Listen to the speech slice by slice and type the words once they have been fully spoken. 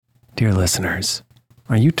Dear listeners,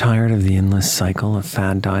 are you tired of the endless cycle of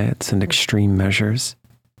fad diets and extreme measures?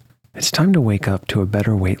 It's time to wake up to a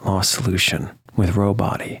better weight loss solution with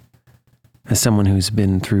Rowbody. As someone who's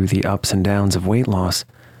been through the ups and downs of weight loss,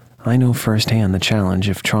 I know firsthand the challenge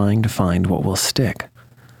of trying to find what will stick.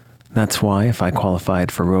 That's why if I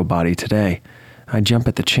qualified for Rowbody today, I'd jump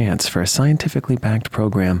at the chance for a scientifically backed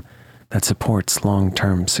program that supports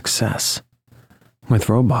long-term success. With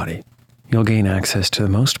Rowbody, you'll gain access to the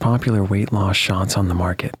most popular weight loss shots on the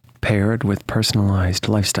market, paired with personalized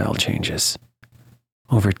lifestyle changes.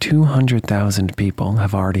 Over 200,000 people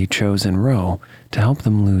have already chosen Row to help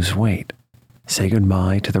them lose weight. Say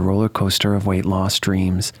goodbye to the roller coaster of weight loss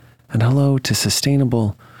dreams and hello to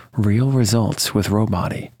sustainable, real results with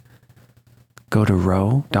Rowbody. Go to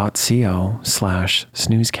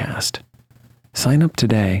row.co/snoozecast. Sign up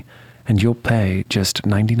today and you'll pay just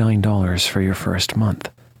 $99 for your first month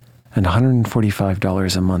and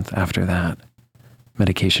 $145 a month after that.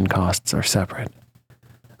 Medication costs are separate.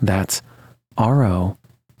 That's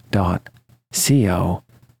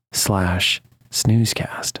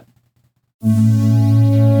ro.co/snoozecast.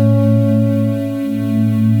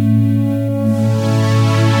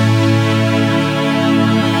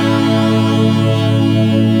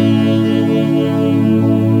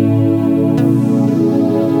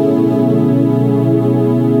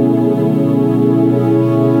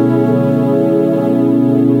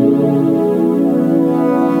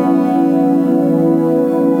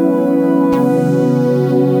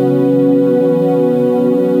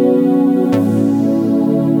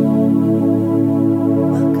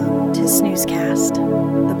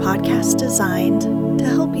 Designed to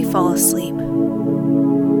help you fall asleep.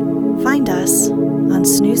 Find us on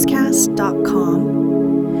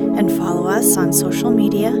snoozecast.com and follow us on social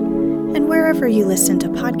media and wherever you listen to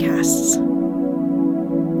podcasts.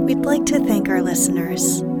 We'd like to thank our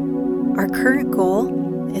listeners. Our current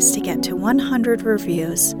goal is to get to 100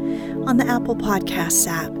 reviews on the Apple Podcasts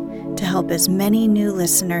app to help as many new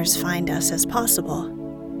listeners find us as possible.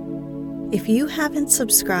 If you haven't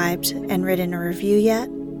subscribed and written a review yet,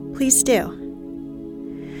 please do.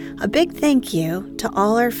 A big thank you to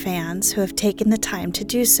all our fans who have taken the time to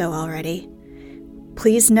do so already.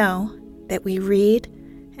 Please know that we read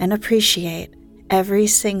and appreciate every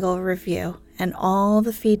single review and all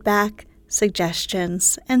the feedback,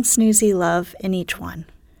 suggestions, and snoozy love in each one.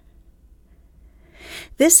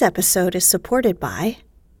 This episode is supported by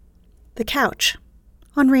The Couch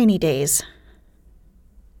on Rainy Days.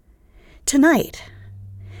 Tonight,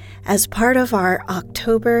 as part of our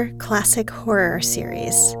October Classic Horror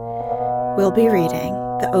series, we'll be reading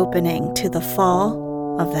the opening to The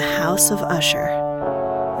Fall of the House of Usher,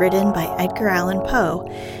 written by Edgar Allan Poe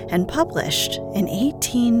and published in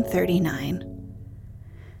 1839.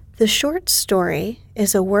 The short story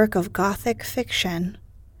is a work of Gothic fiction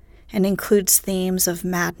and includes themes of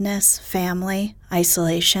madness, family,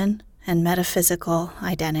 isolation, and metaphysical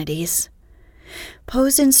identities.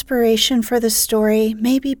 Poe's inspiration for the story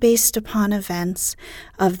may be based upon events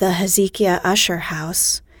of the Hezekiah Usher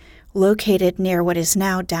House, located near what is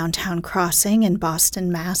now Downtown Crossing in Boston,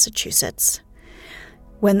 Massachusetts.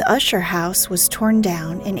 When the Usher House was torn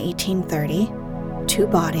down in 1830, 2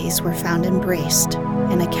 bodies were found embraced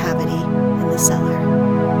in a cavity in the cellar.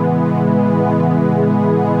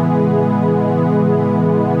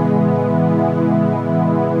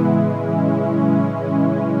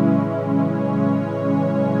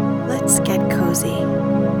 Let's get cozy.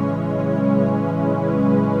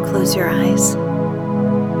 Close your eyes.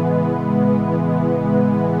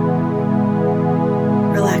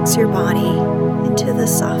 Relax your body into the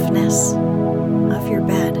softness of your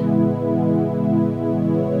bed.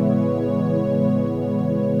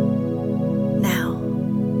 Now,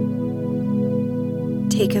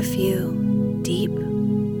 take a few deep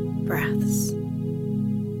breaths.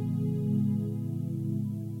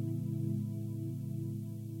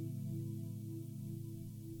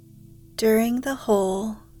 During the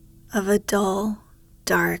whole of a dull,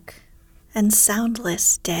 dark, and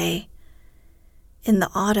soundless day in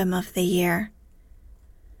the autumn of the year,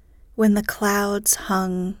 when the clouds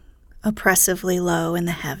hung oppressively low in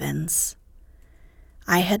the heavens,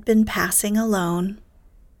 I had been passing alone,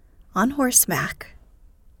 on horseback,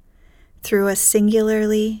 through a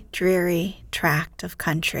singularly dreary tract of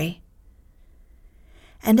country,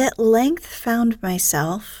 and at length found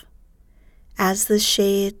myself, as the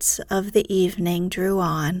shades of the evening drew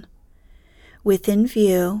on, within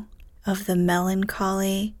view of the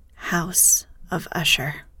melancholy house of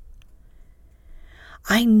Usher.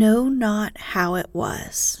 I know not how it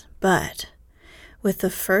was, but with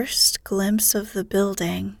the first glimpse of the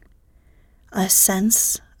building, a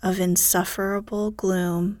sense of insufferable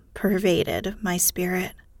gloom pervaded my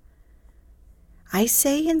spirit. I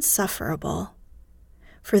say insufferable,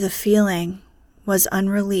 for the feeling was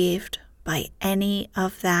unrelieved by any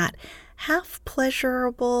of that half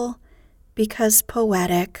pleasurable, because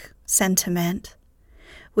poetic, sentiment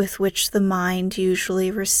with which the mind usually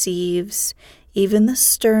receives even the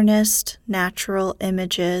sternest natural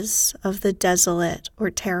images of the desolate or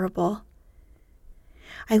terrible.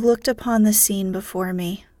 I looked upon the scene before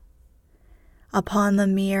me, upon the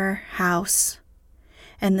mere house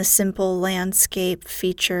and the simple landscape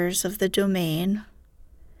features of the domain,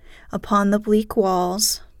 upon the bleak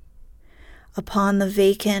walls, upon the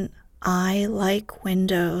vacant eye-like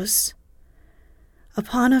windows,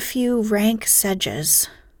 upon a few rank sedges,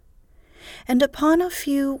 and upon a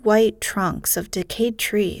few white trunks of decayed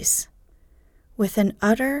trees, with an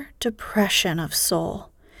utter depression of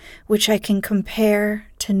soul, which I can compare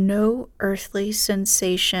to no earthly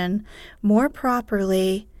sensation more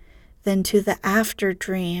properly than to the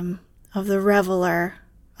after-dream of the reveler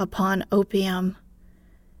upon opium.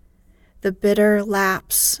 The bitter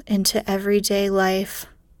lapse into everyday life,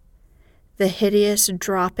 the hideous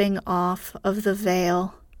dropping off of the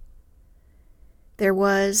veil. There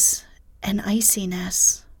was an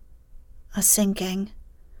iciness, a sinking,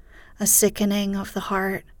 a sickening of the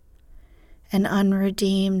heart, an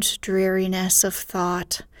unredeemed dreariness of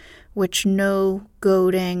thought which no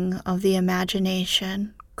goading of the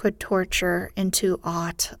imagination could torture into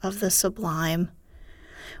aught of the sublime.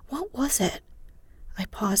 What was it? I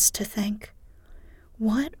paused to think.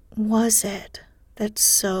 What was it that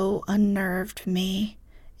so unnerved me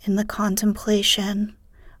in the contemplation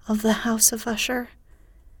of the House of Usher?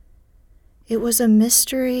 It was a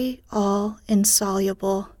mystery all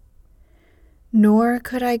insoluble, nor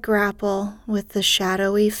could I grapple with the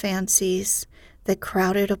shadowy fancies that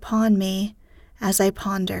crowded upon me as I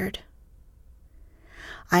pondered.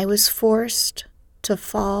 I was forced to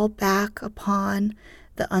fall back upon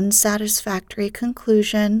the unsatisfactory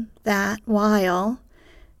conclusion that while,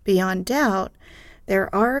 beyond doubt,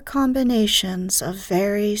 there are combinations of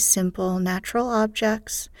very simple natural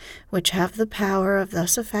objects which have the power of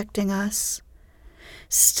thus affecting us,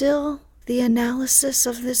 still the analysis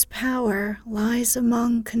of this power lies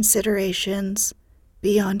among considerations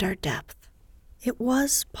beyond our depth. It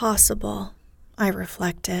was possible, I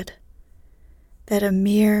reflected, that a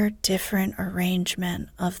mere different arrangement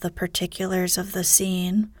of the particulars of the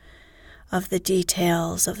scene, of the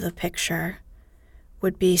details of the picture,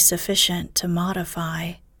 would be sufficient to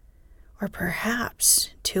modify, or perhaps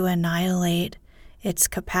to annihilate its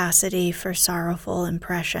capacity for sorrowful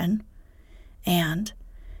impression, and,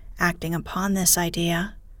 acting upon this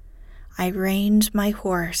idea, I reined my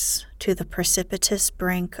horse to the precipitous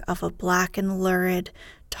brink of a black and lurid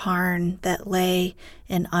tarn that lay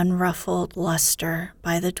in unruffled luster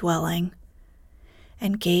by the dwelling,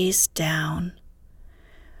 and gazed down,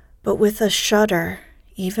 but with a shudder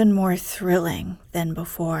even more thrilling than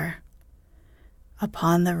before,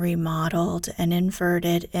 upon the remodeled and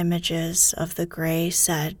inverted images of the gray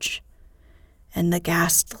sedge and the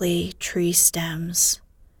ghastly tree stems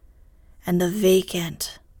and the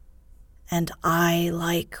vacant and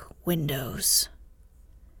eye-like windows.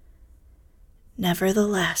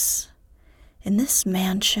 Nevertheless, in this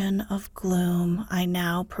mansion of gloom I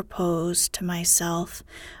now propose to myself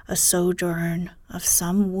a sojourn of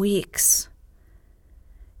some weeks.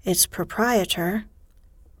 Its proprietor,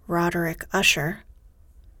 Roderick Usher,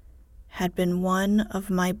 had been one of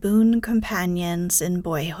my boon companions in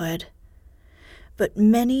boyhood, but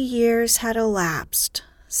many years had elapsed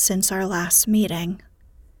since our last meeting.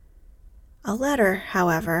 A letter,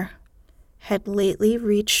 however, had lately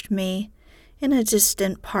reached me in a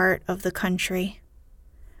distant part of the country,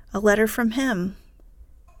 a letter from him,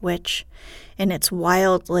 which, in its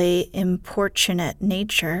wildly importunate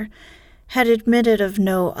nature, had admitted of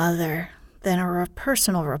no other than a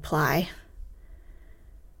personal reply.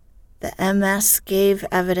 The MS gave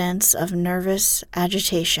evidence of nervous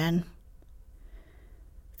agitation.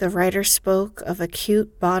 The writer spoke of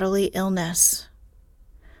acute bodily illness,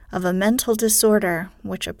 of a mental disorder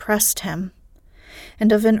which oppressed him,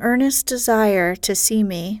 and of an earnest desire to see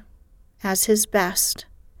me as his best,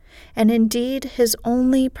 and indeed his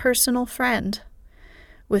only personal friend,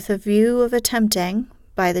 with a view of attempting,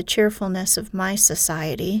 by the cheerfulness of my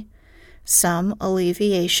society, some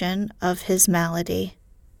alleviation of his malady.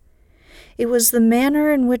 It was the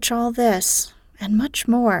manner in which all this, and much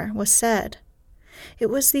more, was said. It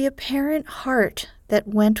was the apparent heart that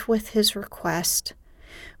went with his request,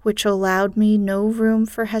 which allowed me no room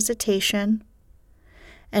for hesitation,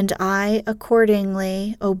 and I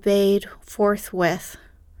accordingly obeyed forthwith,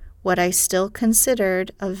 what I still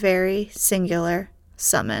considered a very singular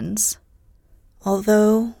summons.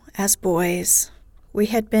 Although, as boys, we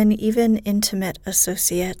had been even intimate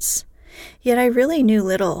associates, yet I really knew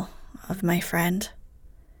little of my friend.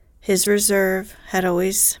 His reserve had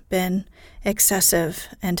always been excessive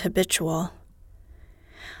and habitual.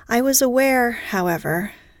 I was aware,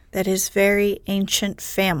 however, that his very ancient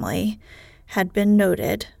family had been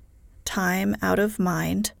noted, time out of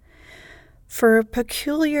mind, for a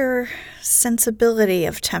peculiar sensibility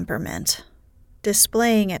of temperament,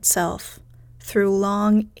 displaying itself through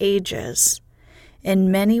long ages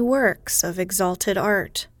in many works of exalted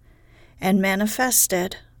art, and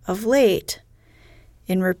manifested, of late,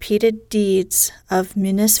 in repeated deeds of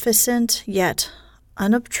munificent yet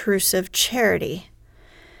unobtrusive charity,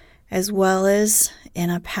 as well as in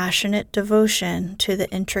a passionate devotion to the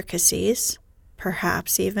intricacies,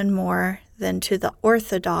 perhaps even more than to the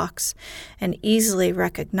orthodox and easily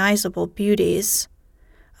recognizable beauties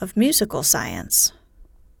of musical science.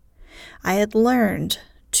 I had learned,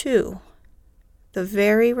 too, the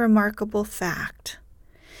very remarkable fact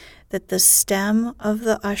that the stem of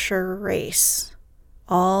the Usher race,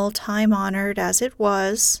 all time-honored as it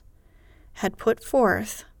was, had put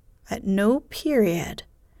forth, at no period,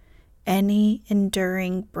 any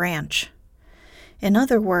enduring branch. In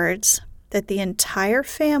other words, that the entire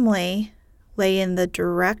family lay in the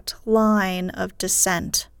direct line of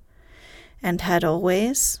descent, and had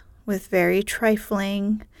always, with very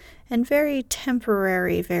trifling and very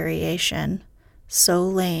temporary variation, so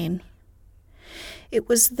lain. It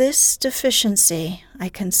was this deficiency, I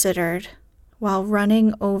considered, while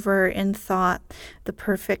running over in thought the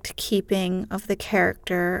perfect keeping of the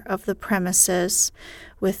character of the premises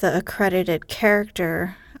with the accredited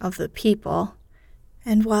character of the people,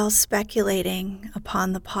 and while speculating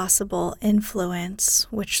upon the possible influence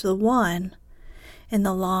which the one, in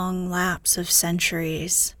the long lapse of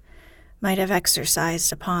centuries, might have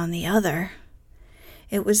exercised upon the other.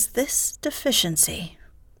 It was this deficiency,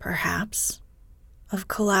 perhaps, of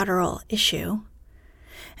collateral issue,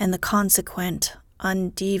 and the consequent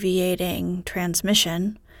undeviating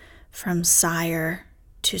transmission from sire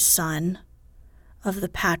to son of the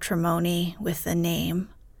patrimony with the name,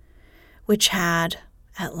 which had,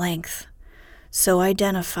 at length, so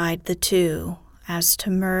identified the two as to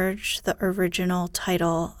merge the original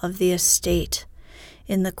title of the estate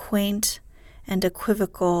in the quaint and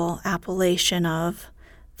equivocal appellation of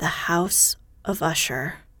the House of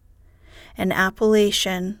Usher, an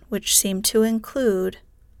appellation which seemed to include,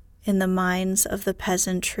 in the minds of the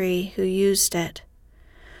peasantry who used it,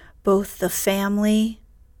 both the family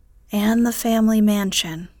and the family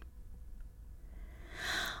mansion.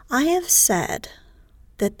 I have said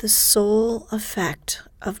that the sole effect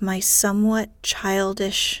of my somewhat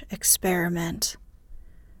childish experiment,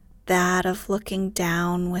 that of looking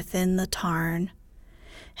down within the tarn,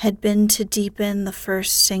 had been to deepen the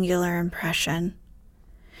first singular impression.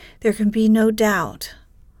 There can be no doubt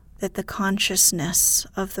that the consciousness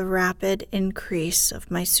of the rapid increase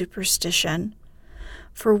of my superstition,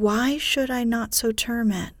 for why should I not so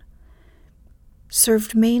term it,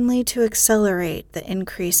 served mainly to accelerate the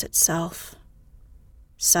increase itself.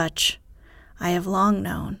 Such, I have long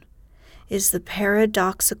known, is the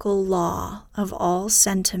paradoxical law of all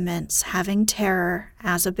sentiments having terror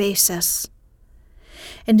as a basis.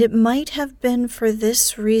 And it might have been for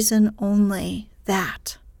this reason only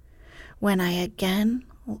that, when I again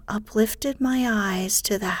uplifted my eyes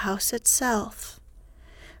to the house itself,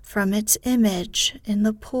 from its image in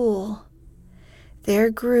the pool,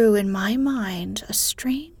 there grew in my mind a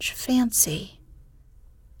strange fancy,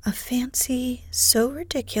 a fancy so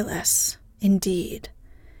ridiculous, indeed,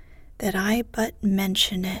 that I but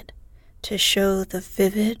mention it to show the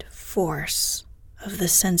vivid force of the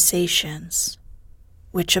sensations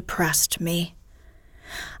which oppressed me.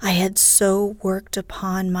 I had so worked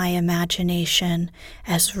upon my imagination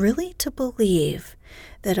as really to believe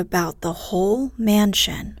that about the whole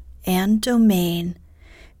mansion and domain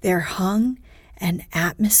there hung an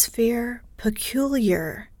atmosphere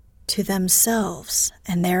peculiar to themselves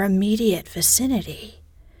and their immediate vicinity,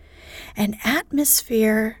 an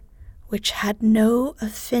atmosphere which had no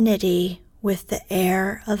affinity with the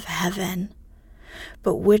air of heaven,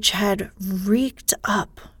 but which had reeked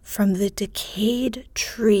up from the decayed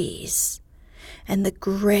trees and the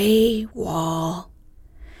gray wall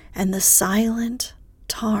and the silent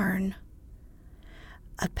tarn,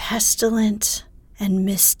 a pestilent and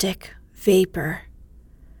mystic vapor,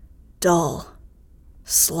 dull,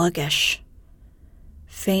 sluggish,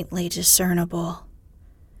 faintly discernible,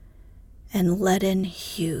 and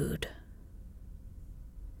leaden-hued.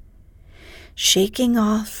 Shaking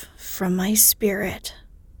off from my spirit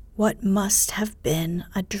what must have been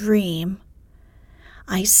a dream,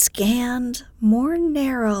 I scanned more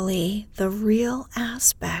narrowly the real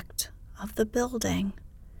aspect of the building.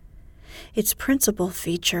 Its principal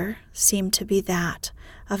feature seemed to be that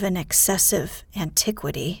of an excessive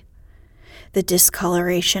antiquity. The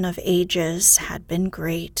discoloration of ages had been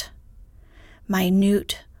great.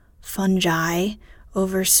 Minute fungi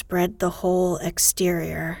overspread the whole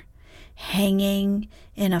exterior, hanging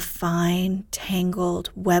in a fine,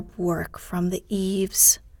 tangled webwork from the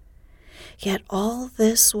eaves. Yet all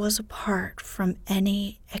this was apart from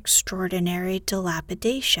any extraordinary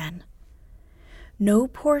dilapidation. No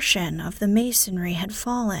portion of the masonry had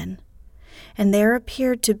fallen, and there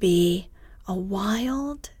appeared to be a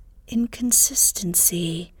wild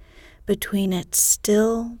inconsistency between its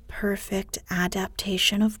still perfect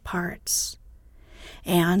adaptation of parts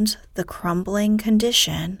and the crumbling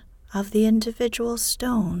condition of the individual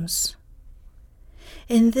stones.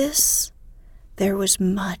 In this, there was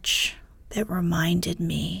much that reminded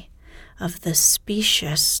me of the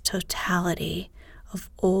specious totality of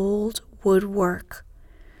old woodwork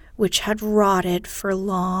which had rotted for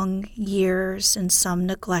long years in some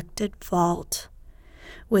neglected vault,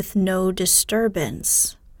 with no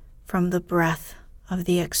disturbance from the breath of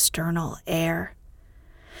the external air.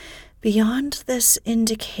 Beyond this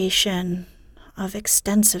indication of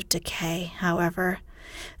extensive decay, however,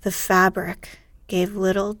 the fabric gave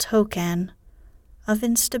little token of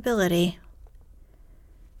instability.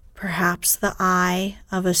 Perhaps the eye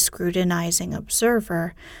of a scrutinizing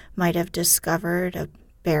observer might have discovered a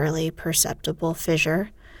barely perceptible fissure,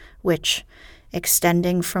 which,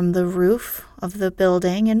 extending from the roof of the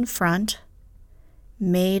building in front,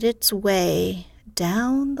 made its way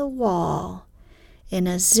down the wall in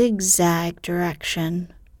a zigzag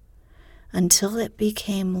direction until it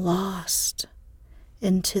became lost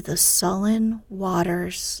into the sullen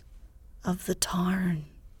waters of the tarn.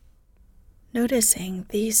 Noticing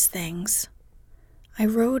these things, I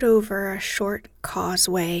rode over a short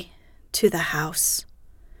causeway to the house.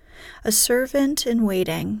 A servant in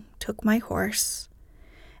waiting took my horse,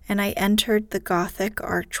 and I entered the Gothic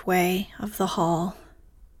archway of the hall.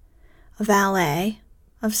 A valet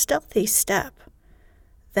of stealthy step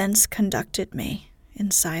thence conducted me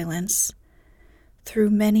in silence through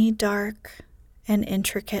many dark and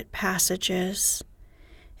intricate passages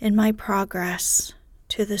in my progress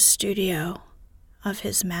to the studio of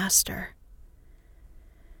his master.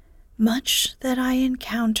 Much that I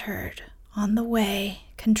encountered on the way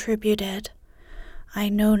contributed, I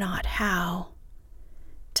know not how,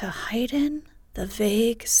 to heighten the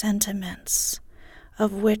vague sentiments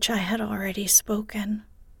of which I had already spoken.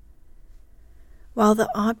 While the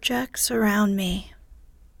objects around me,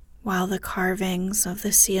 while the carvings of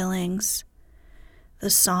the ceilings, the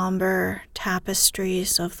somber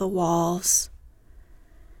tapestries of the walls,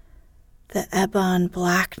 the ebon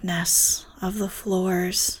blackness of the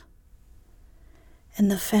floors,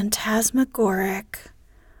 and the phantasmagoric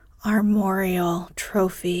armorial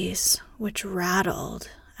trophies which rattled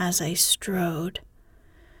as I strode,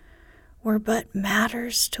 were but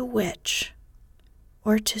matters to which,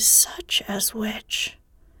 or to such as which,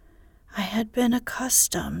 I had been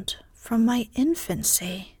accustomed from my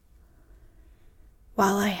infancy.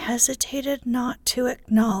 While I hesitated not to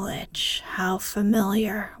acknowledge how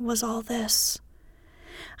familiar was all this,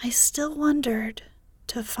 I still wondered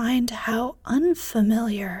to find how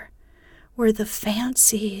unfamiliar were the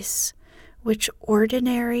fancies which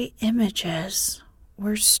ordinary images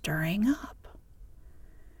were stirring up.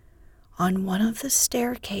 On one of the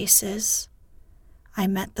staircases, I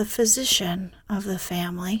met the physician of the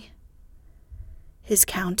family. His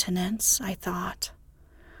countenance, I thought,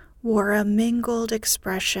 wore a mingled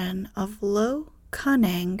expression of low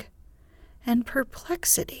cunning and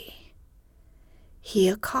perplexity. He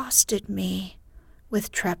accosted me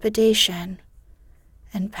with trepidation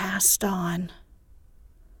and passed on.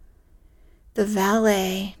 The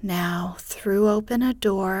valet now threw open a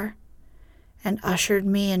door and ushered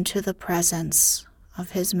me into the presence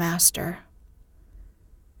of his master.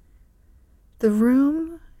 The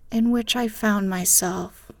room in which I found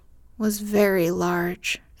myself was very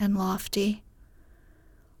large and lofty.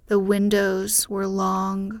 The windows were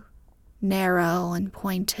long, narrow, and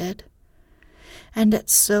pointed, and at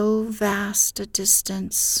so vast a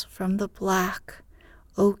distance from the black,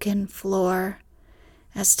 oaken floor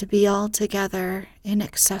as to be altogether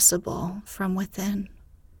inaccessible from within.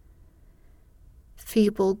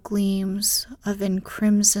 Feeble gleams of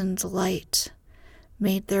encrimsoned light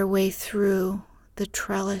made their way through the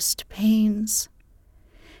trellised panes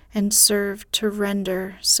and served to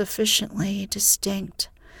render sufficiently distinct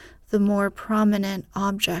the more prominent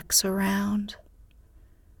objects around.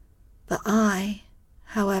 The eye,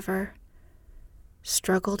 however,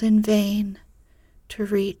 struggled in vain to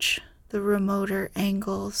reach the remoter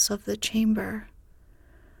angles of the chamber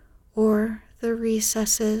or the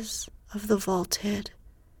recesses of the vaulted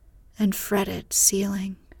and fretted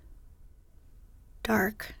ceiling.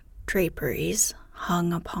 Dark draperies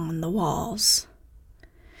hung upon the walls.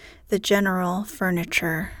 The general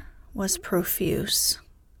furniture was profuse,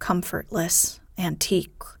 comfortless,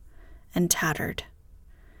 antique, and tattered.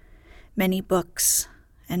 Many books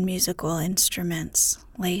and musical instruments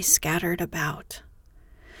lay scattered about,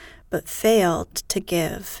 but failed to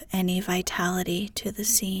give any vitality to the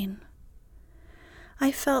scene.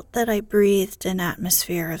 I felt that I breathed an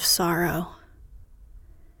atmosphere of sorrow.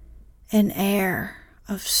 An air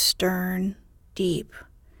of stern, deep,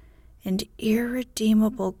 and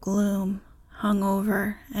irredeemable gloom hung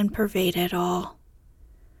over and pervaded all.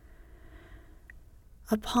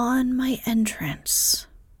 Upon my entrance,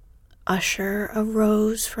 Usher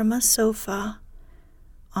arose from a sofa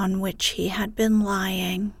on which he had been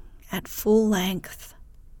lying at full length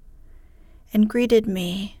and greeted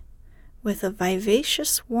me with a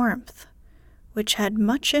vivacious warmth which had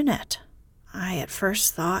much in it, I at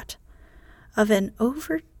first thought, of an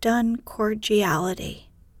overdone cordiality,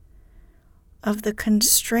 of the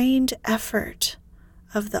constrained effort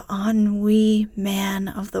of the ennui man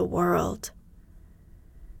of the world.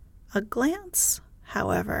 A glance,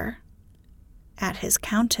 however, at his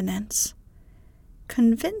countenance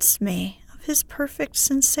convinced me of his perfect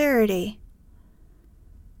sincerity.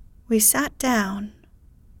 We sat down,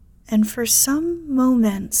 and for some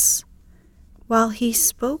moments, while he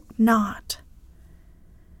spoke not,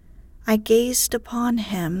 I gazed upon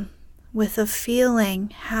him with a feeling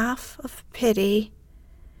half of pity,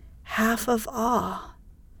 half of awe.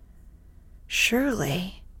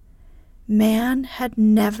 Surely, man had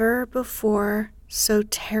never before so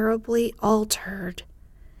terribly altered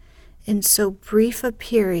in so brief a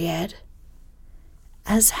period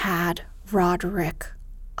as had Roderick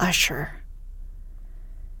Usher.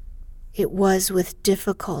 It was with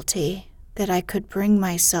difficulty that I could bring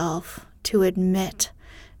myself to admit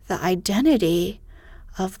the identity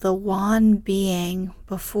of the wan being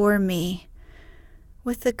before me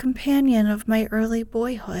with the companion of my early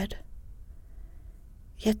boyhood.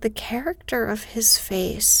 Yet the character of his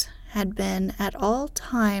face had been at all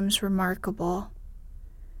times remarkable.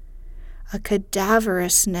 A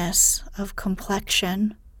cadaverousness of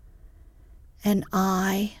complexion, an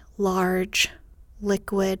eye large,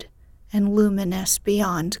 liquid, and luminous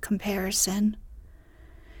beyond comparison,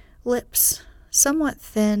 lips somewhat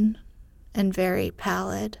thin and very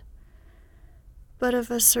pallid, but of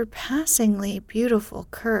a surpassingly beautiful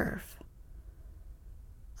curve,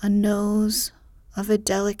 a nose of a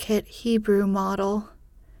delicate Hebrew model,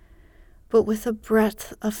 but with a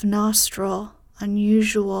breadth of nostril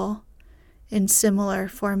unusual in similar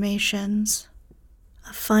formations,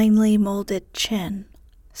 a finely molded chin,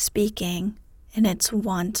 speaking, in its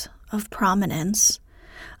want of prominence,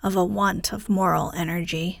 of a want of moral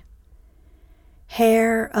energy,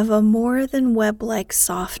 hair of a more than web-like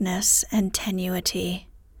softness and tenuity.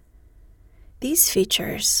 These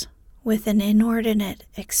features, with an inordinate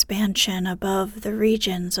expansion above the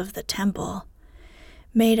regions of the temple,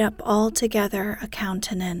 made up altogether a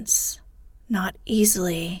countenance not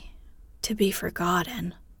easily to be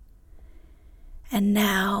forgotten. And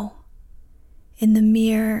now, in the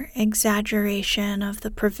mere exaggeration of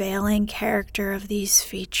the prevailing character of these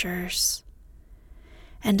features,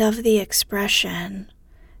 and of the expression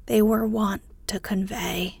they were wont to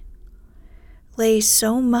convey, lay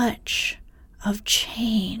so much of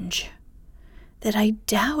change that I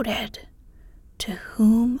doubted to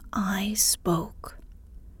whom I spoke.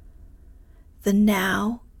 The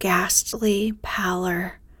now ghastly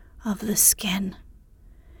pallor of the skin,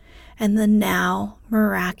 and the now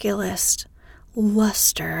miraculous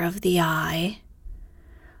luster of the eye,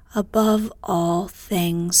 above all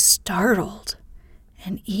things startled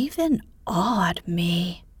and even awed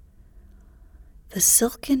me. The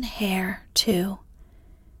silken hair, too,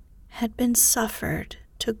 had been suffered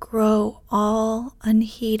to grow all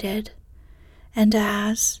unheeded, and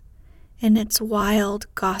as, in its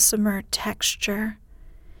wild gossamer texture,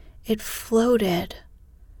 it floated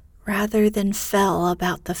rather than fell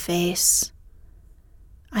about the face,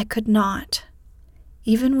 I could not,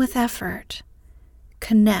 even with effort,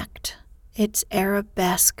 connect its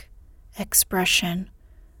arabesque expression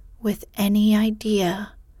with any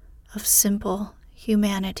idea of simple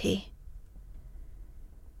humanity.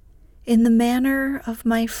 In the manner of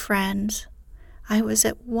my friend, I was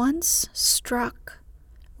at once struck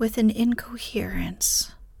with an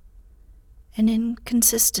incoherence, an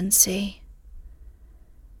inconsistency,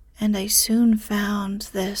 and I soon found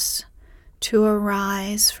this to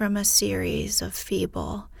arise from a series of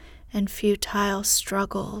feeble and futile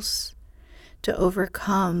struggles to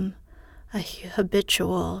overcome a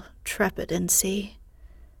habitual trepidancy,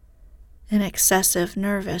 an excessive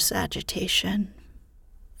nervous agitation.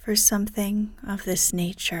 For something of this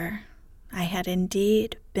nature, I had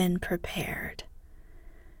indeed been prepared,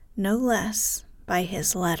 no less by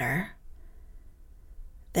his letter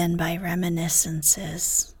than by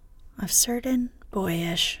reminiscences of certain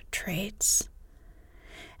boyish traits,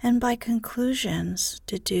 and by conclusions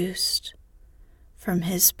deduced from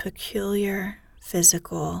his peculiar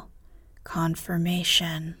physical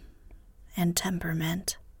conformation and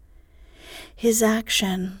temperament. His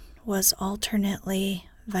action was alternately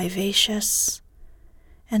vivacious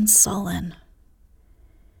and sullen.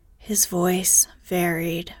 His voice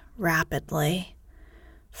varied rapidly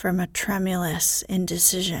from a tremulous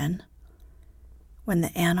indecision when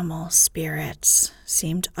the animal spirits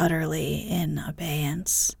seemed utterly in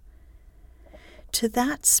abeyance, to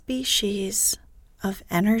that species of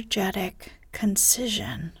energetic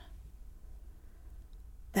concision,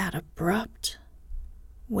 that abrupt,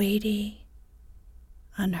 weighty,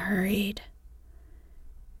 unhurried,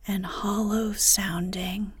 and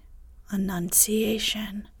hollow-sounding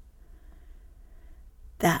enunciation,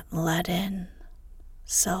 that leaden,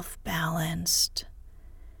 self-balanced,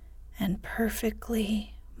 and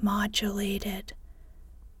perfectly modulated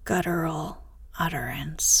guttural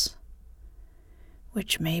utterance,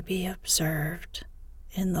 which may be observed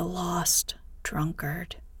in the lost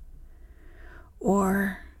drunkard,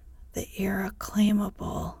 or the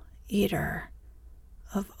irreclaimable eater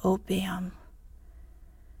of opium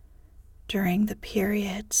during the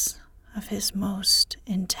periods of his most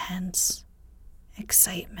intense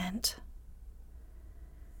excitement.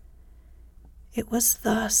 It was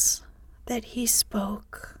thus that he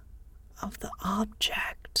spoke of the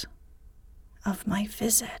object of my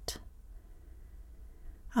visit,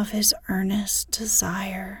 of his earnest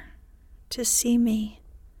desire to see me,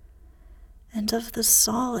 and of the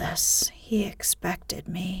solace he expected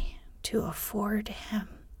me to afford him.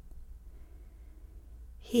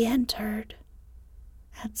 He entered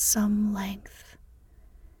at some length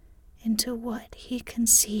into what he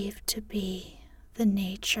conceived to be the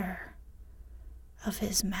nature of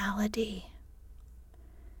his malady.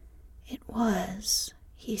 It was,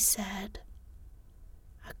 he said,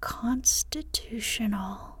 a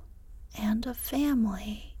constitutional and a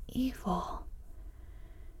family evil,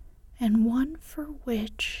 and one for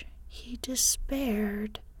which he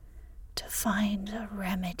despaired to find a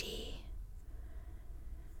remedy.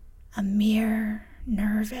 A mere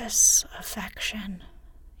nervous affection,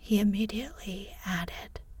 he immediately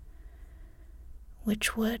added,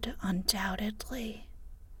 which would undoubtedly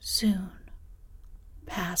soon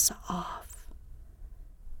pass off.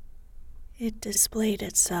 It displayed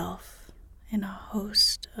itself in a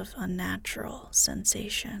host of unnatural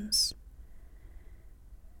sensations.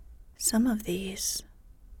 Some of these,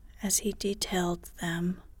 as he detailed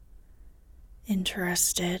them,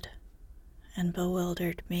 interested and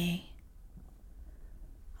bewildered me,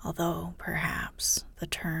 although perhaps the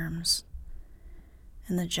terms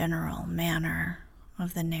and the general manner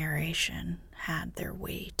of the narration had their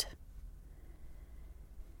weight.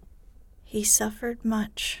 He suffered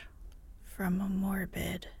much from a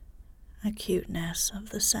morbid acuteness of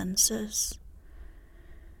the senses.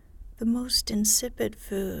 The most insipid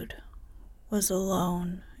food was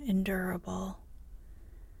alone endurable.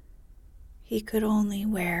 He could only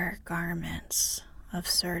wear garments of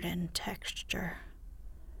certain texture.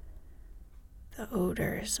 The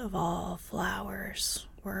odors of all flowers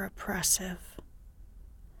were oppressive.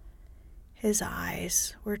 His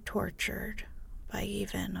eyes were tortured by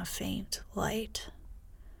even a faint light,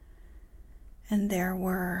 and there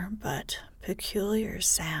were but peculiar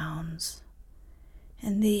sounds,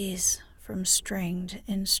 and these from stringed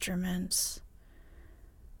instruments,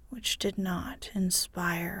 which did not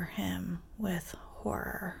inspire him with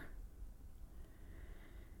horror.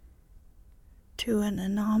 To an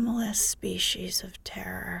anomalous species of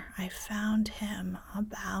terror, I found him a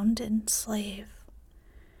bounden slave.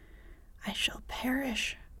 "I shall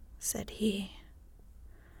perish," said he.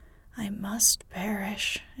 "I must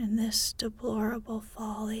perish in this deplorable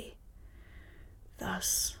folly.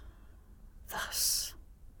 Thus,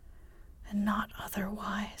 and not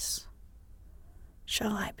otherwise,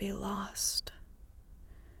 shall I be lost.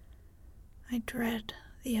 I dread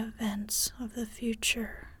the events of the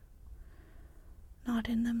future, not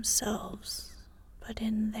in themselves, but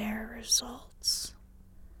in their results.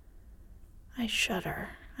 I shudder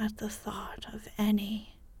at the thought of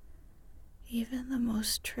any, even the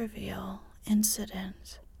most trivial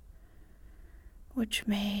incident, which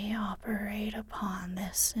may operate upon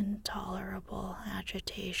this intolerable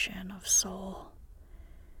agitation of soul.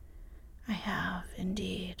 I have,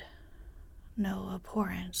 indeed, no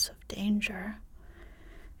abhorrence of danger,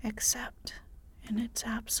 except in its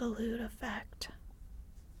absolute effect,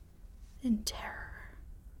 in terror.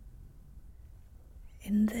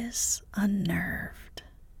 In this unnerved,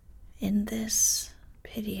 in this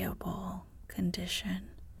pitiable condition,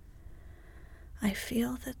 I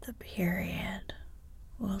feel that the period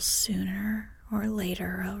will sooner or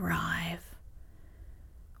later arrive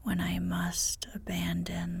when I must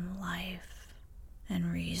abandon life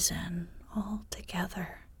and reason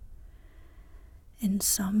altogether in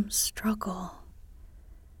some struggle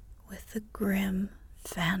with the grim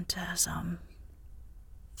phantasm,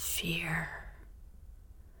 fear.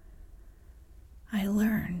 I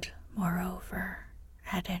learned, moreover,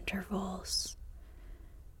 at intervals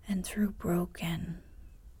and through broken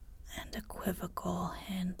and equivocal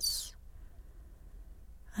hints,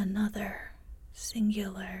 another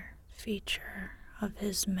singular feature of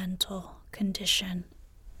his mental condition.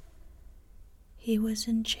 He was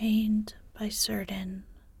enchained by certain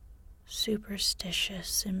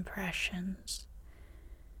superstitious impressions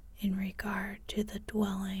in regard to the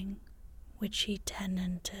dwelling which he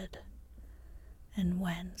tenanted, and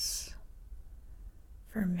whence,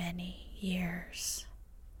 for many years,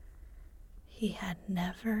 he had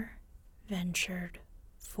never ventured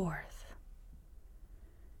forth,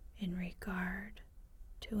 in regard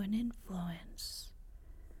to an influence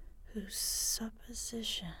whose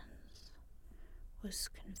suppositions was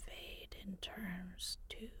conveyed in terms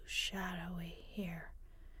too shadowy here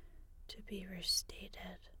to be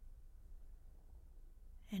restated,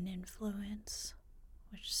 an influence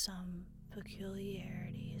which some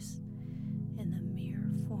peculiarities in the mere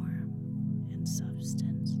form and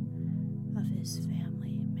substance of his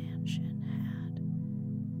family mansion had.